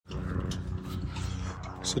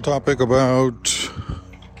It's a topic about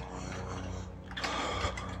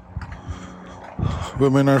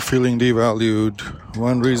women are feeling devalued.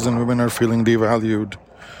 One reason women are feeling devalued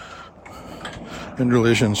in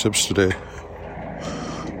relationships today.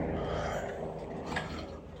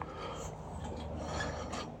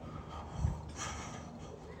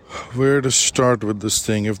 Where to start with this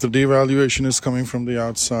thing? If the devaluation is coming from the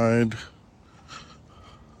outside,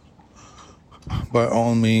 by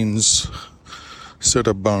all means, set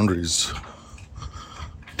up boundaries.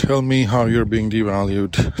 Tell me how you're being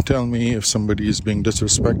devalued. Tell me if somebody is being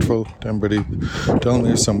disrespectful. Tell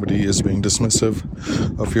me if somebody is being dismissive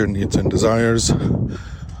of your needs and desires.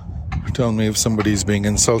 Tell me if somebody is being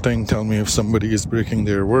insulting. Tell me if somebody is breaking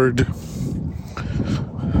their word.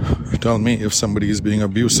 Tell me if somebody is being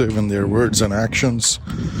abusive in their words and actions.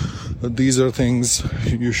 These are things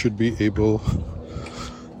you should be able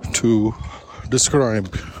to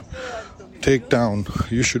describe, take down.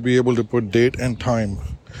 You should be able to put date and time.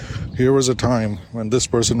 Here was a time when this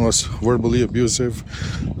person was verbally abusive.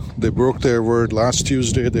 They broke their word last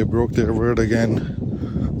Tuesday. They broke their word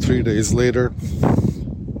again 3 days later.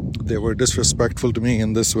 They were disrespectful to me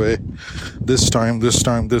in this way. This time, and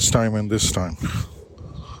this time.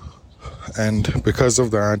 And because of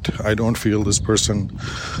that, I don't feel this person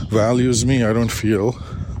values me. I don't feel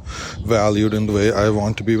valued in the way I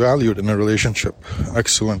want to be valued in a relationship.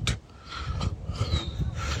 Excellent.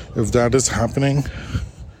 If that is happening,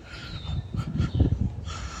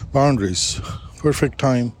 boundaries. Perfect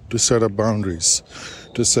time to set up boundaries.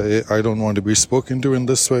 To say, I don't want to be spoken to in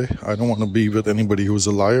this way. I don't want to be with anybody who's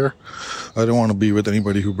a liar. I don't want to be with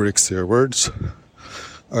anybody who breaks their words.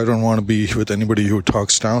 I don't want to be with anybody who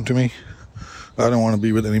talks down to me. I don't want to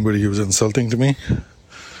be with anybody who's insulting to me.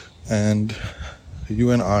 And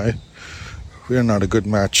you and I, we are not a good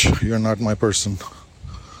match. You're not my person.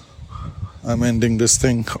 I'm ending this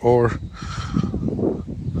thing, or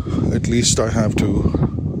at least I have to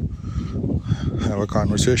have a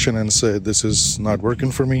conversation and say, this is not working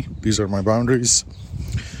for me. These are my boundaries.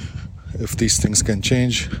 If these things can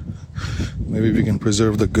change, maybe we can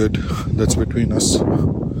preserve the good that's between us.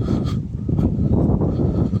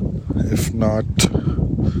 If not,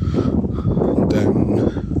 then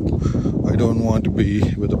I don't want to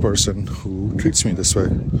be with a person who treats me this way.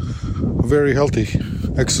 Very healthy,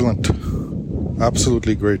 excellent,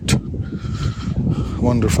 absolutely great,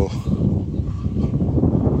 wonderful.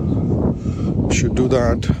 Should do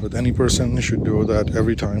that with any person. Should do that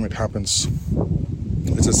every time it happens.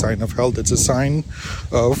 It's a sign of health. It's a sign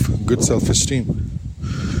of good self-esteem.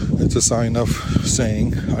 It's a sign of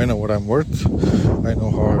saying, I know what I'm worth. I know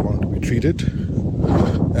how I want to be treated.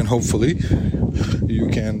 And hopefully, you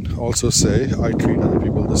can also say, I treat other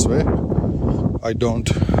people this way. I don't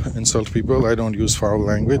insult people. I don't use foul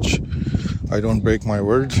language. I don't break my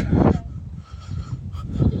word.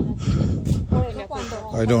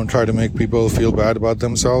 I don't try to make people feel bad about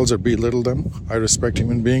themselves or belittle them. I respect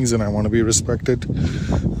human beings and I want to be respected.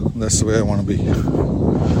 That's the way I want to be.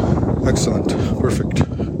 Excellent. Perfect.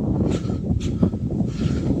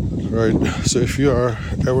 Right. So if you are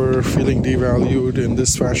ever feeling devalued in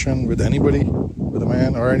this fashion with anybody, with a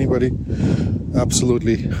man or anybody,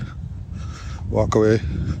 absolutely walk away,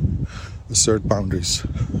 assert boundaries.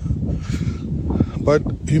 But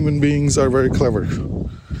human beings are very clever.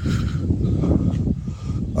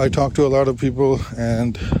 I talk to a lot of people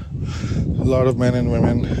and a lot of men and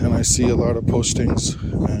women, and I see a lot of postings,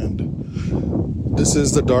 and this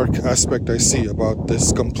is the dark aspect I see about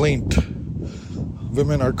this complaint.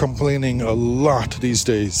 Women are complaining a lot these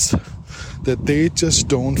days that they just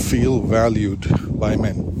don't feel valued by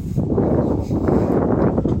men.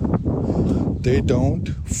 They don't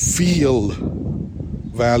feel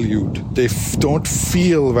valued. They don't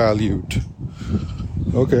feel valued.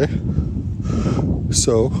 Okay.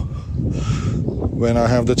 So, when I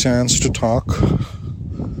have the chance to talk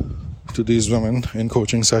to these women in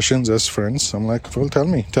coaching sessions as friends, I'm like, well, tell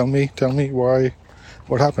me why,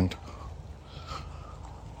 what happened?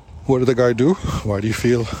 What did the guy do? Why do you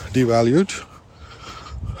feel devalued?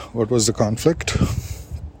 What was the conflict?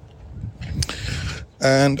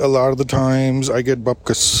 And a lot of the times I get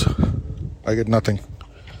bupkis. I get nothing.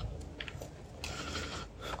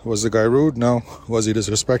 Was the guy rude? No. Was he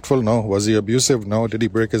disrespectful? No. Was he abusive? No. Did he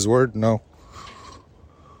break his word? No.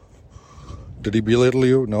 Did he belittle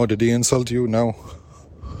you? No. Did he insult you? No.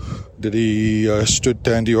 Did he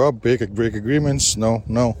stand you up, break agreements? No.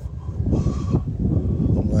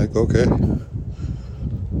 I'm like, okay.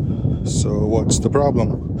 So what's the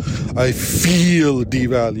problem? I feel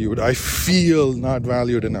devalued. I feel not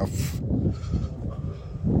valued enough.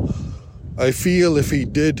 I feel if he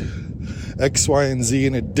did X, Y, and Z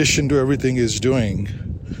in addition to everything he's doing,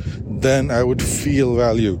 then I would feel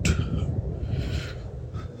valued.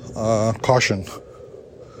 Caution.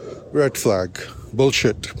 Red flag.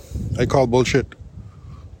 Bullshit. I call bullshit.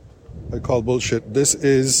 This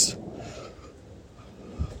is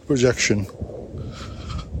projection.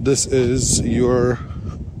 This is your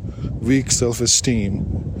weak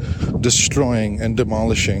self-esteem destroying and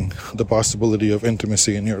demolishing the possibility of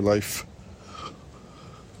intimacy in your life.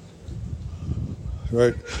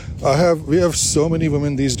 Right? We have so many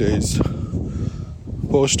women these days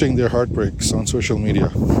posting their heartbreaks on social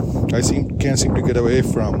media. I can't seem to get away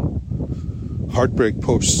from heartbreak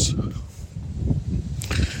posts.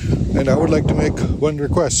 And I would like to make one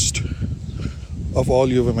request of all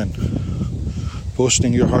you women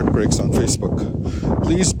posting your heartbreaks on Facebook.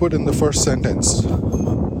 Please put in the first sentence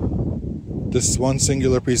this one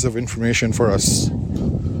singular piece of information for us,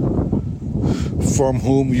 from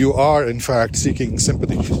whom you are in fact seeking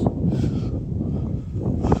sympathy.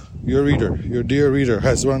 Your dear reader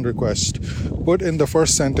has one request. Put in the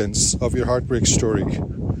first sentence of your heartbreak story.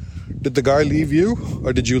 Did the guy leave you,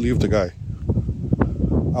 or did you leave the guy?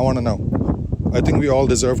 I want to know. I think we all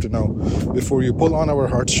deserve to know before you pull on our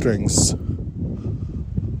heartstrings.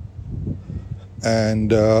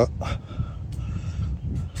 And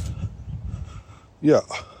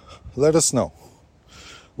let us know.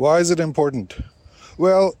 Why is it important?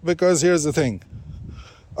 Well, because here's the thing.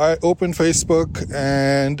 I opened Facebook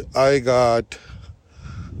and I got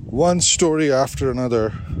one story after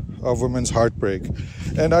another of women's heartbreak.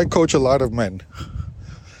 And I coach a lot of men.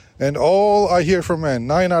 And all I hear from men,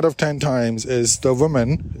 9 out of 10 times, is the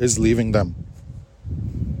woman is leaving them.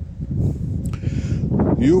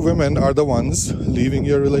 You women are the ones leaving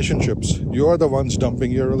your relationships. You are the ones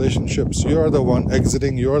dumping your relationships. You are the one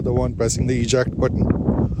exiting. You are the one pressing the eject button.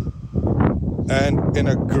 And in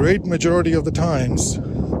a great majority of the times,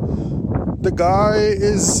 the guy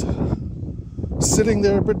is sitting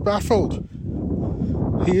there a bit baffled.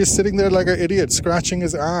 He is sitting there like an idiot, scratching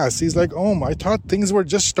his ass. He's like, oh, I thought things were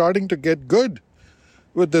just starting to get good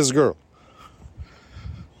with this girl.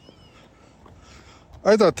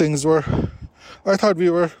 I thought we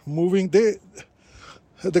were moving. The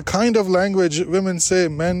kind of language women say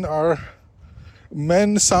men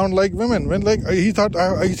sound like women. Men like he thought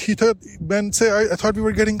men say I thought we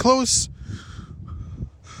were getting close.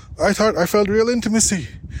 I felt real intimacy.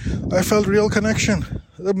 I felt real connection.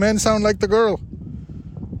 The men sound like the girl.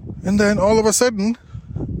 And then all of a sudden,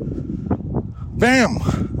 bam!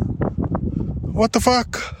 What the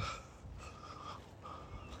fuck?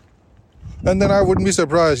 And then I wouldn't be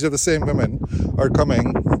surprised if the same women are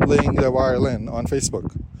coming, playing the violin on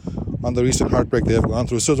Facebook on the recent heartbreak they have gone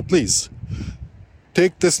through. So please,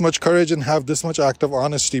 take this much courage and have this much act of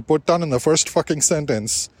honesty put down in the first fucking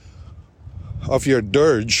sentence of your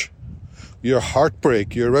dirge, your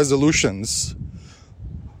heartbreak, your resolutions.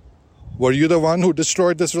 Were you the one who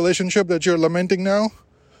destroyed this relationship that you're lamenting now?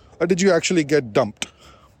 Or did you actually get dumped?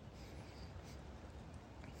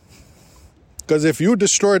 Because if you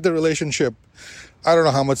destroyed the relationship, I don't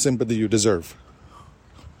know how much sympathy you deserve.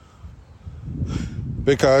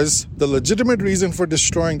 Because the legitimate reason for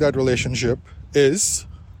destroying that relationship is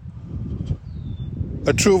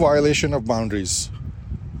a true violation of boundaries.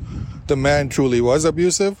 The man truly was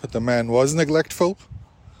abusive. The man was neglectful.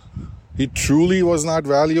 He truly was not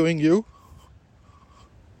valuing you,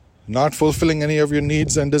 not fulfilling any of your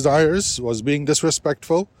needs and desires, was being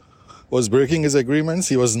disrespectful, was breaking his agreements.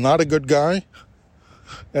 He was not a good guy.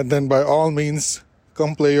 And then by all means,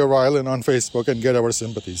 come play your violin on Facebook and get our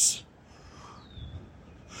sympathies.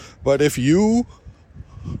 But if you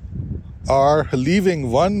are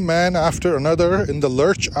leaving one man after another in the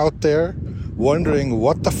lurch out there, wondering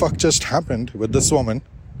what the fuck just happened with this woman,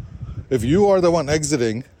 if you are the one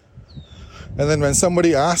exiting, and then when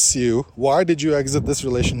somebody asks you, why did you exit this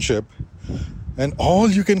relationship? And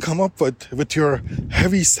all you can come up with your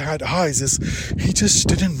heavy, sad eyes is, he just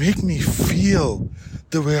didn't make me feel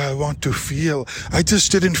the way I want to feel. I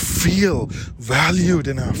just didn't feel valued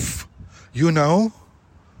enough. You know?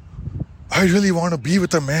 I really want to be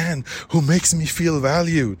with a man who makes me feel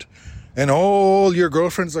valued. And all your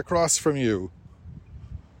girlfriends across from you,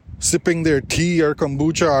 sipping their tea or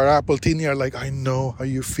kombucha or apple tea, are like, I know how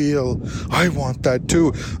you feel. I want that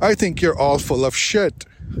too. I think you're all full of shit.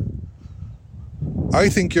 I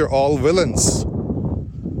think you're all villains.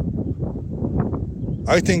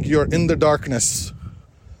 I think you're in the darkness.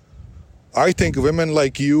 I think women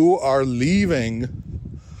like you are leaving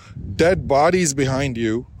dead bodies behind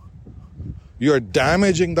you. You're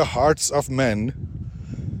damaging the hearts of men.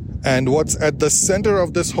 And what's at the center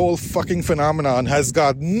of this whole fucking phenomenon has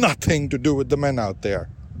got nothing to do with the men out there.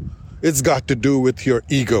 It's got to do with your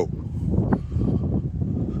ego.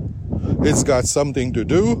 It's got something to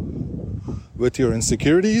do with your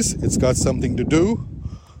insecurities. It's got something to do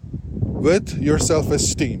with your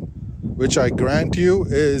self-esteem, which I grant you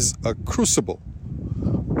is a crucible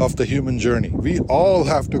of the human journey. We all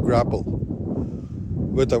have to grapple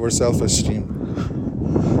with our self-esteem.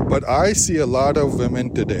 But I see a lot of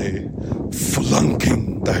women today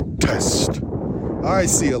flunking that test. I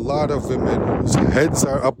see a lot of women whose heads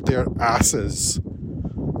are up their asses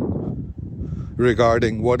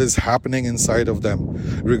regarding what is happening inside of them,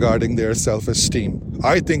 regarding their self-esteem.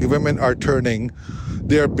 I think women are turning,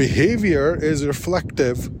 their behavior is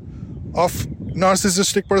reflective of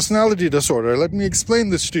narcissistic personality disorder. Let me explain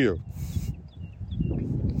this to you.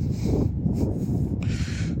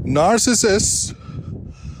 Narcissists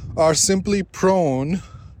are simply prone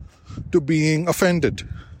to being offended.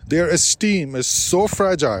 Their esteem is so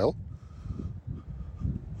fragile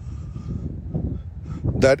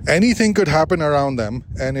that anything could happen around them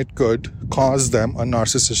and it could cause them a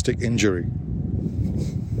narcissistic injury.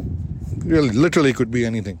 Really, literally could be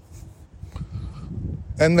anything.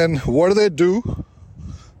 And then what do?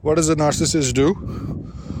 What does a narcissist do?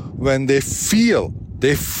 When they feel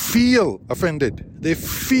offended, they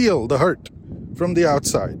feel the hurt from the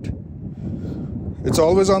outside. It's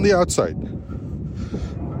always on the outside.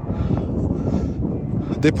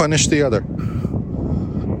 They punish the other.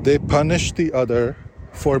 They punish the other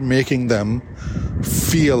for making them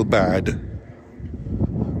feel bad.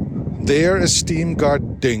 Their esteem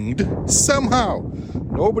got dinged somehow.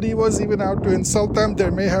 Nobody was even out to insult them.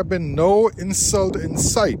 There may have been no insult in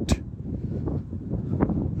sight.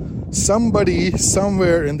 Somebody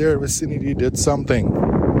somewhere in their vicinity did something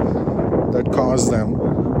that caused them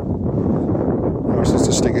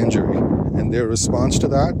narcissistic injury. And their response to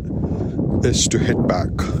that is to hit back,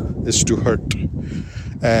 is to hurt.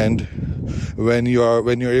 And when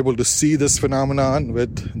you're able to see this phenomenon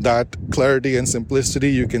with that clarity and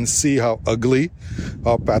simplicity, you can see how ugly,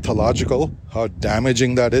 how pathological, how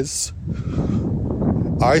damaging that is.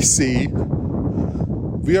 I see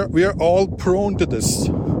we are all prone to this.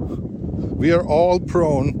 We are all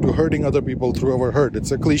prone to hurting other people through our hurt.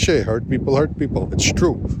 It's a cliche, hurt people. It's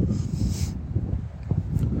true.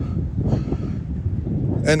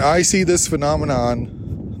 And I see this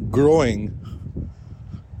phenomenon growing,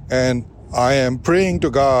 and I am praying to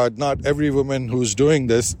God, not every woman who's doing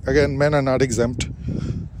this. Again, men are not exempt.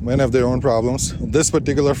 Men have their own problems. This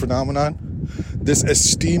particular phenomenon, this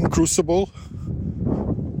esteem crucible,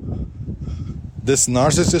 this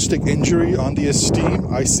narcissistic injury on the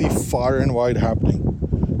esteem, I see far and wide happening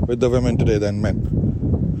with the women today than men.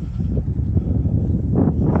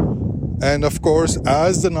 And of course,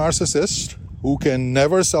 as the narcissist, who can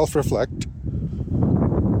never self-reflect,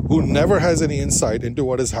 who never has any insight into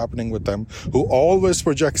what is happening with them, who always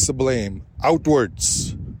projects the blame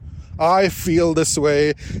outwards. I feel this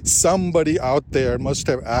way. Somebody out there must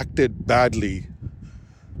have acted badly,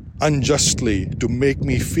 unjustly, to make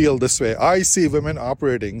me feel this way. I see women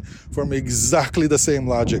operating from exactly the same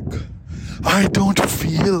logic. I don't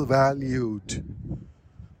feel valued.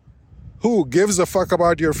 Who gives a fuck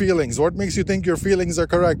about your feelings? What makes you think your feelings are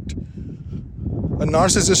correct? A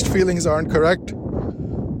narcissist feelings aren't correct.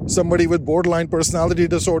 Somebody with borderline personality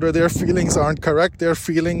disorder, their feelings aren't correct. Their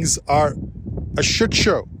feelings are a shit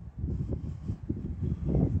show.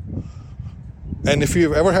 And if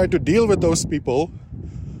you've ever had to deal with those people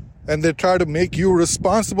and they try to make you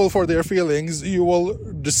responsible for their feelings, you will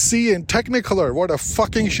see in Technicolor what a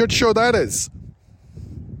fucking shit show that is.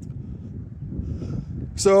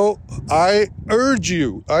 So I urge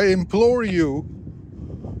you, I implore you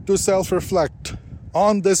to self-reflect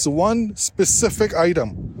on this one specific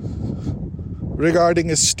item regarding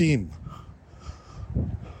esteem,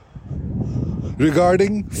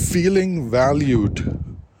 regarding feeling valued.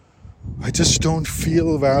 I just don't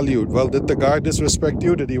feel valued. Well, did the guy disrespect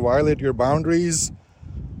you? Did he violate your boundaries?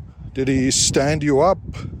 Did he stand you up?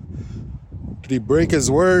 Did he break his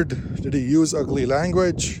word? Did he use ugly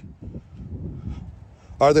language?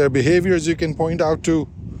 Are there behaviors you can point out to?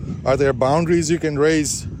 Are there boundaries you can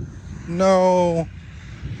raise? No,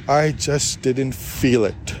 I just didn't feel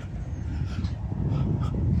it.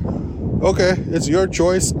 Okay, it's your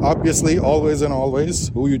choice, obviously, always and always,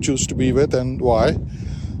 who you choose to be with and why.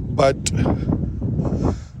 But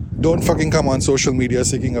don't fucking come on social media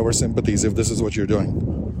seeking our sympathies if this is what you're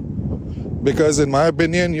doing. Because in my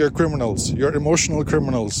opinion, you're criminals. You're emotional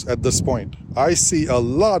criminals at this point. I see a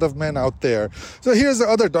lot of men out there. So here's the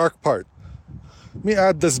other dark part. Let me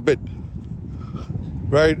add this bit.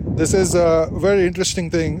 right? This is a very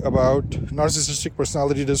interesting thing about narcissistic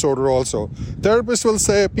personality disorder also. Therapists will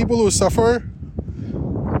say people who suffer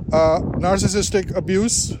narcissistic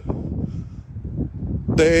abuse,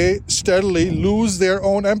 they steadily lose their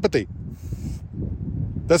own empathy.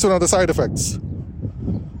 That's one of the side effects.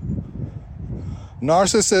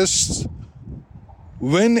 Narcissists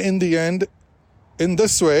win in the end in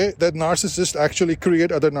this way, that narcissists actually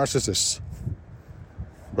create other narcissists.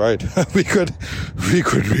 Right? we could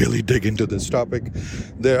really dig into this topic.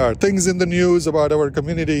 There are things in the news about our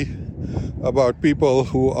community, about people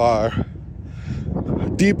who are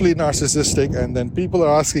deeply narcissistic, and then people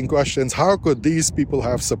are asking questions. How could these people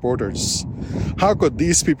have supporters? How could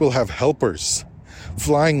these people have helpers?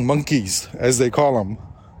 Flying monkeys, as they call them.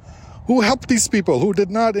 Who helped these people? Who did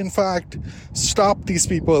not, in fact, stop these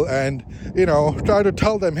people and, try to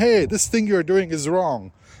tell them, hey, this thing you're doing is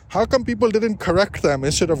wrong. How come people didn't correct them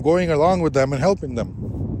instead of going along with them and helping them?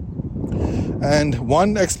 And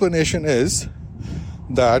one explanation is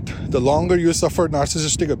that the longer you suffer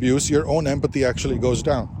narcissistic abuse, your own empathy actually goes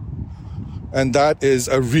down. And that is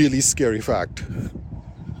a really scary fact.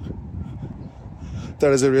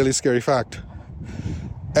 That is a really scary fact.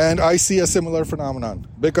 And I see a similar phenomenon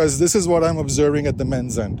because this is what I'm observing at the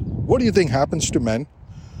men's end. What do you think happens to men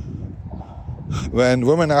when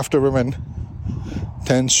women after women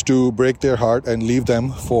tends to break their heart and leave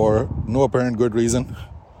them for no apparent good reason?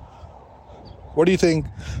 What do you think?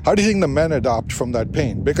 How do you think the men adopt from that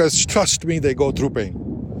pain? Because trust me, they go through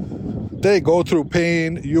pain. They go through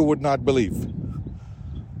pain you would not believe.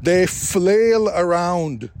 They flail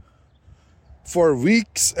around for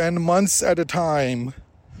weeks and months at a time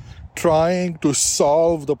trying to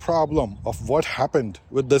solve the problem of what happened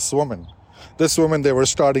with this woman. This woman they were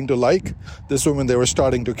starting to like, this woman they were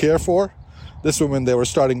starting to care for, this woman they were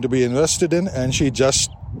starting to be invested in, and she just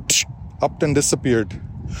upped and disappeared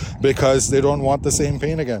because they don't want the same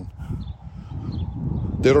pain again.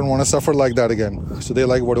 They don't want to suffer like that again. So they're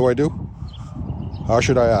like, what do I do? How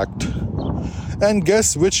should I act? And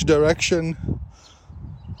guess which direction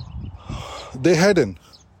they head in?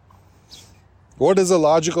 What is a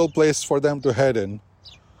logical place for them to head in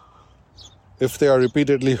if they are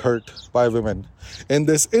repeatedly hurt by women in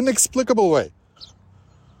this inexplicable way?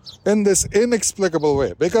 In this inexplicable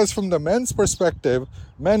way. Because from the men's perspective,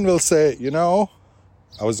 men will say,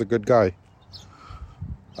 I was a good guy.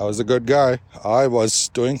 I was a good guy. I was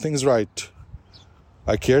doing things right.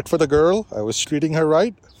 I cared for the girl. I was treating her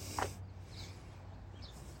right.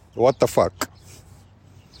 What the fuck?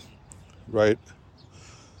 Right?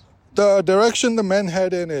 The direction the men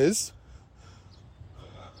head in is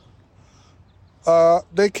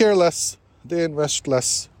they care less, they invest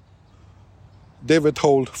less, they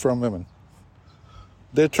withhold from women.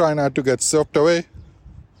 They try not to get swept away.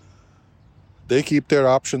 They keep their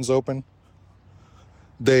options open.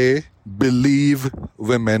 They believe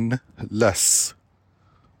women less.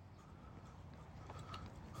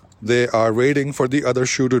 They are waiting for the other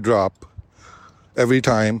shoe to drop every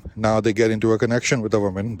time now they get into a connection with a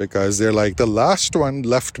woman, because they're like, the last one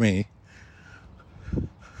left me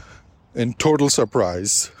in total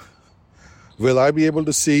surprise. Will I be able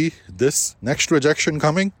to see this next rejection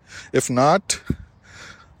coming? If not,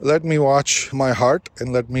 let me watch my heart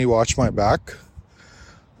and let me watch my back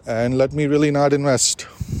and let me really not invest.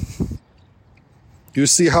 You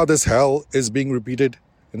see how this hell is being repeated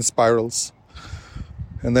in spirals?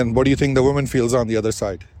 And then what do you think the woman feels on the other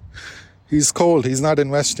side? He's cold, he's not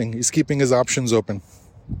investing, he's keeping his options open.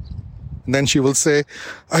 And then she will say,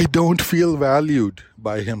 I don't feel valued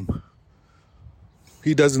by him.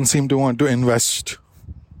 He doesn't seem to want to invest.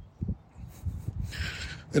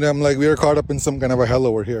 And I'm like, we are caught up in some kind of a hell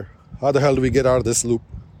over here. How the hell do we get out of this loop?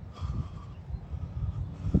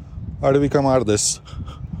 How do we come out of this?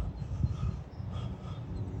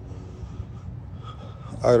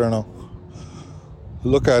 I don't know.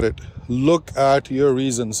 Look at it. Look at your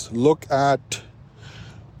reasons. Look at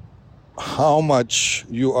how much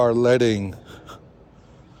you are letting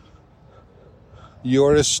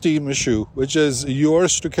your esteem issue, which is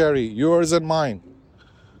yours to carry, yours and mine.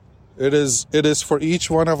 It is for each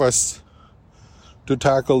one of us to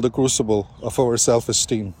tackle the crucible of our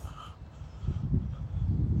self-esteem.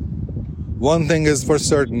 One thing is for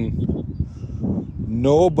certain,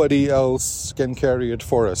 nobody else can carry it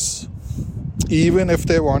for us. Even if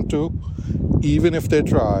they want to, even if they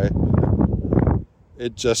try,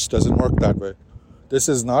 it just doesn't work that way. This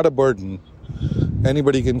is not a burden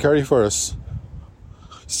anybody can carry for us.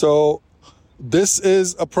 So this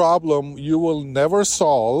is a problem you will never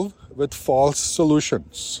solve with false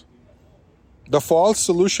solutions. The false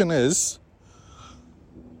solution is,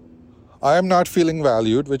 I am not feeling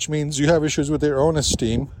valued, which means you have issues with your own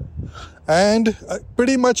esteem. And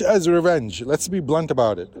pretty much as revenge, let's be blunt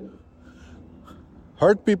about it.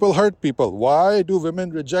 Hurt people hurt people. Why do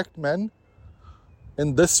women reject men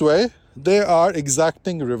in this way? They are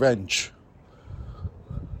exacting revenge.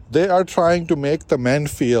 They are trying to make the men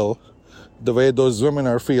feel the way those women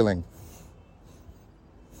are feeling.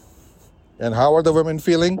 And how are the women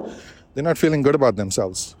feeling? They're not feeling good about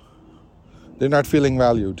themselves. They're not feeling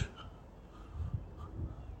valued.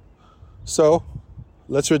 So,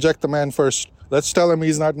 let's reject the man first. Let's tell him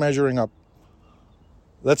he's not measuring up.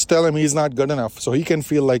 Let's tell him he's not good enough so he can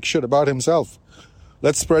feel like shit about himself.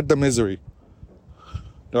 Let's spread the misery.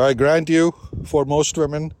 Now, I grant you, for most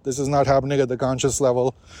women, this is not happening at the conscious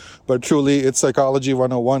level, but truly, it's psychology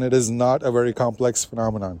 101. It is not a very complex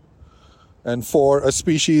phenomenon. And for a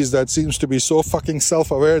species that seems to be so fucking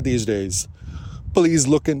self-aware these days, please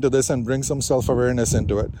look into this and bring some self-awareness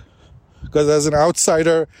into it. Because as an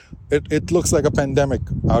outsider, it looks like a pandemic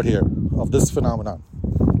out here of this phenomenon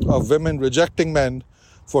of women rejecting men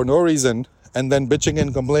for no reason and then bitching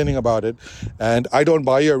and complaining about it. And I don't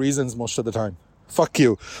buy your reasons most of the time. Fuck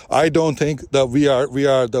you. I don't think that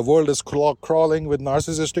the world is crawling with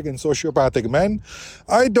narcissistic and sociopathic men.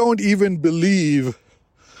 I don't even believe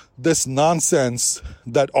this nonsense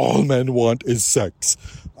that all men want is sex.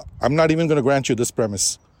 I'm not even going to grant you this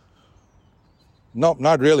premise. No,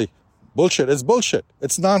 not really. Bullshit. It's bullshit.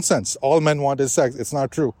 It's nonsense. All men want is sex. It's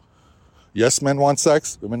not true. Yes, men want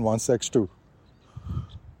sex. Women want sex too.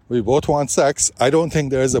 We both want sex. I don't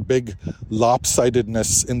think there is a big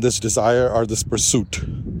lopsidedness in this desire or this pursuit.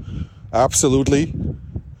 Absolutely.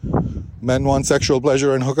 Men want sexual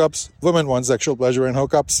pleasure and hookups. Women want sexual pleasure and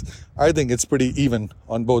hookups. I think it's pretty even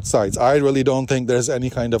on both sides. I really don't think there's any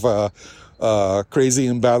kind of a crazy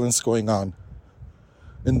imbalance going on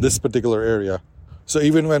in this particular area. So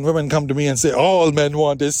even when women come to me and say, all men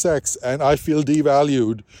want is sex, and I feel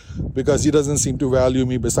devalued because he doesn't seem to value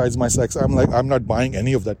me besides my sex, I'm like, I'm not buying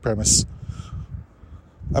any of that premise.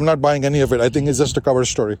 I'm not buying any of it. I think it's just a cover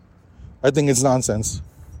story. I think it's nonsense.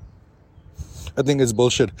 I think it's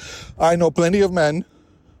bullshit. I know plenty of men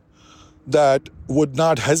that would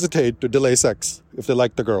not hesitate to delay sex if they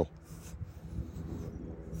like the girl.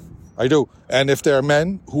 I do. And if there are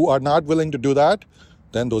men who are not willing to do that,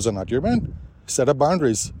 then those are not your men. Set up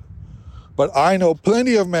boundaries. But I know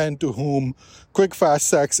plenty of men to whom quick, fast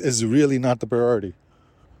sex is really not the priority.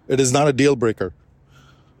 It is not a deal breaker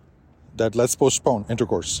that let's postpone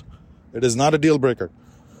intercourse. It is not a deal breaker.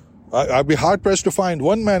 I'd be hard pressed to find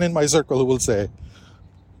one man in my circle who will say,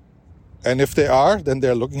 and if they are, then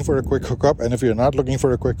they're looking for a quick hookup. And if you're not looking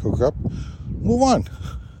for a quick hookup, move on.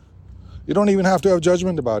 You don't even have to have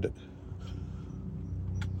judgment about it.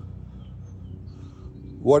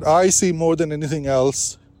 What I see more than anything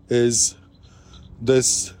else is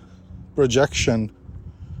this projection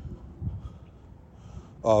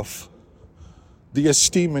of the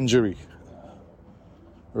esteem injury,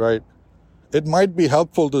 right? It might be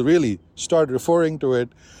helpful to really start referring to it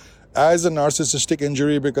as a narcissistic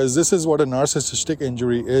injury, because this is what a narcissistic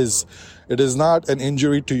injury is. It is not an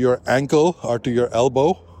injury to your ankle or to your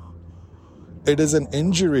elbow. It is an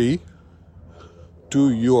injury to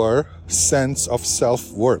your sense of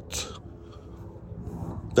self-worth.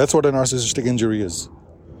 That's what a narcissistic injury is.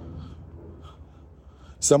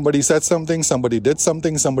 Somebody said something, somebody did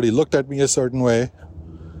something, somebody looked at me a certain way,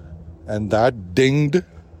 and that dinged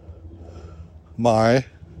my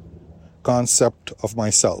concept of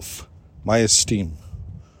myself, my esteem.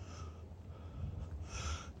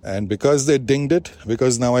 And because they dinged it,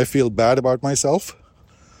 because now I feel bad about myself,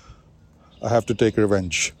 I have to take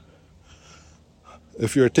revenge.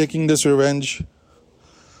 If you're taking this revenge,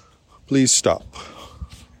 please stop.